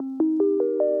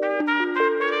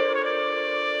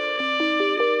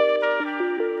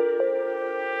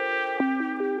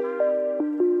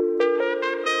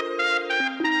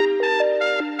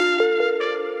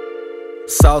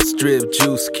Salt strip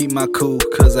juice, keep my cool,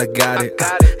 cause I got it.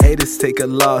 Haters take a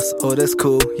loss, oh that's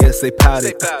cool, yes they pout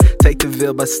it. Take the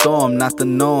Ville by storm, not the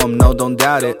norm, no don't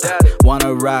doubt it.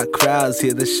 Wanna rock crowds,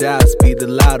 hear the shouts, be the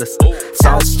loudest.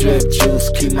 Salt strip juice,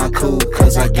 keep my cool,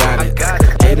 cause I got it.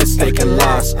 Haters take a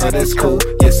loss, oh that's cool,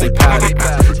 yes they pout it.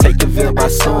 Take the Ville by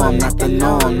storm, not the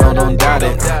norm, no don't doubt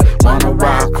it. Wanna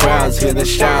rock crowds, hear the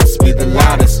shouts, be the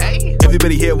loudest.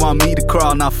 Everybody here want me to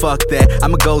crawl, nah fuck that.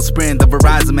 I'm a gold sprint, the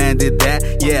Verizon man did that.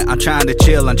 Yeah, I'm trying to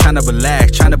chill, I'm trying to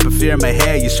relax, trying to prefer my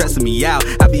hair, you're stressing me out.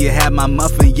 After you have my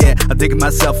muffin, yeah, I'm digging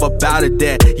myself up out of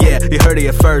that. Yeah, you heard it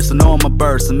at first, I know I'm a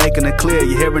burst, I'm making it clear,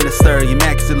 you're hearing the stir. You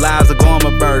max your lives, I go on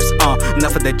my burst.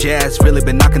 Enough of that jazz, really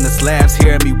been knocking the slabs,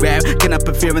 hearing me rap, can I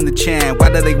prefer in the chant? Why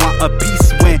do they want a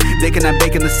piece when they cannot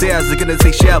bake in the sales? They're gonna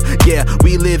take shelf, yeah,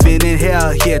 we living in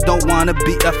hell, yeah, don't wanna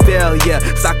be a failure.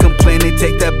 Stop complaining,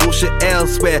 take that bullshit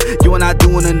elsewhere. You and I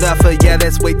doing enough, yeah,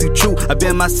 that's way too true. I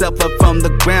been myself up from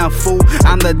the ground, fool.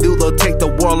 I'm the dude that'll take the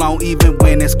world on even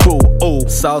when it's cruel. Oh,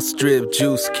 salt strip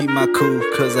juice, keep my cool,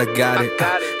 cause I got it.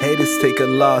 Haters take a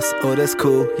loss, oh that's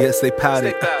cool, yes they pout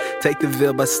it. Take the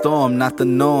Ville by storm, not the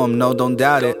norm, no don't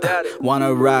doubt it.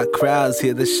 Wanna rock crowds,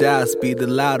 hear the shouts, be the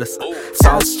loudest.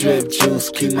 Salt strip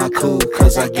juice, keep my cool,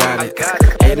 cause I got it.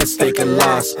 Haters take a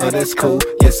loss, oh that's cool,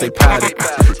 yes they pout it.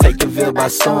 Take the Ville by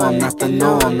storm, not the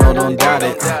norm, no don't doubt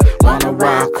it. Wanna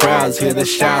rock crowds, hear the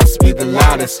shouts, be the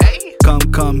loudest.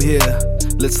 Come here,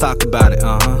 let's talk about it,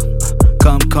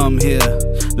 Come here,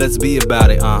 let's be about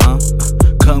it,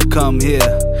 Come here,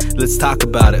 let's talk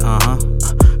about it,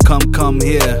 Come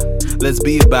here, let's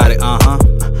be about it,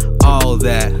 All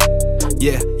that,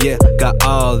 yeah, got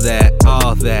all that,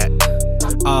 all that,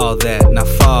 all that. Now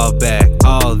fall back,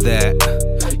 all that,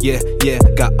 yeah,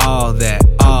 got all that,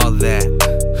 all that,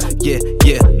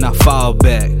 yeah, now fall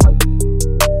back.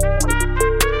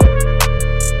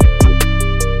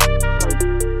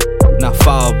 Now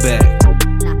fall back.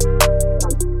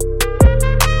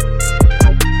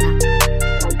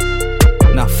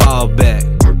 Now fall back.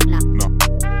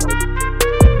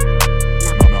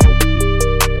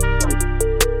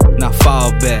 Now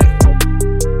fall back.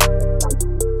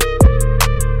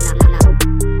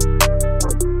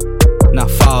 Now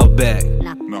fall back.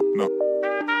 No.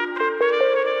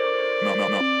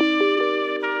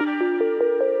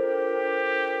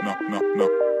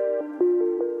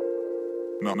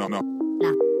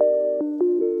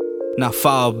 Now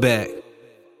fall back.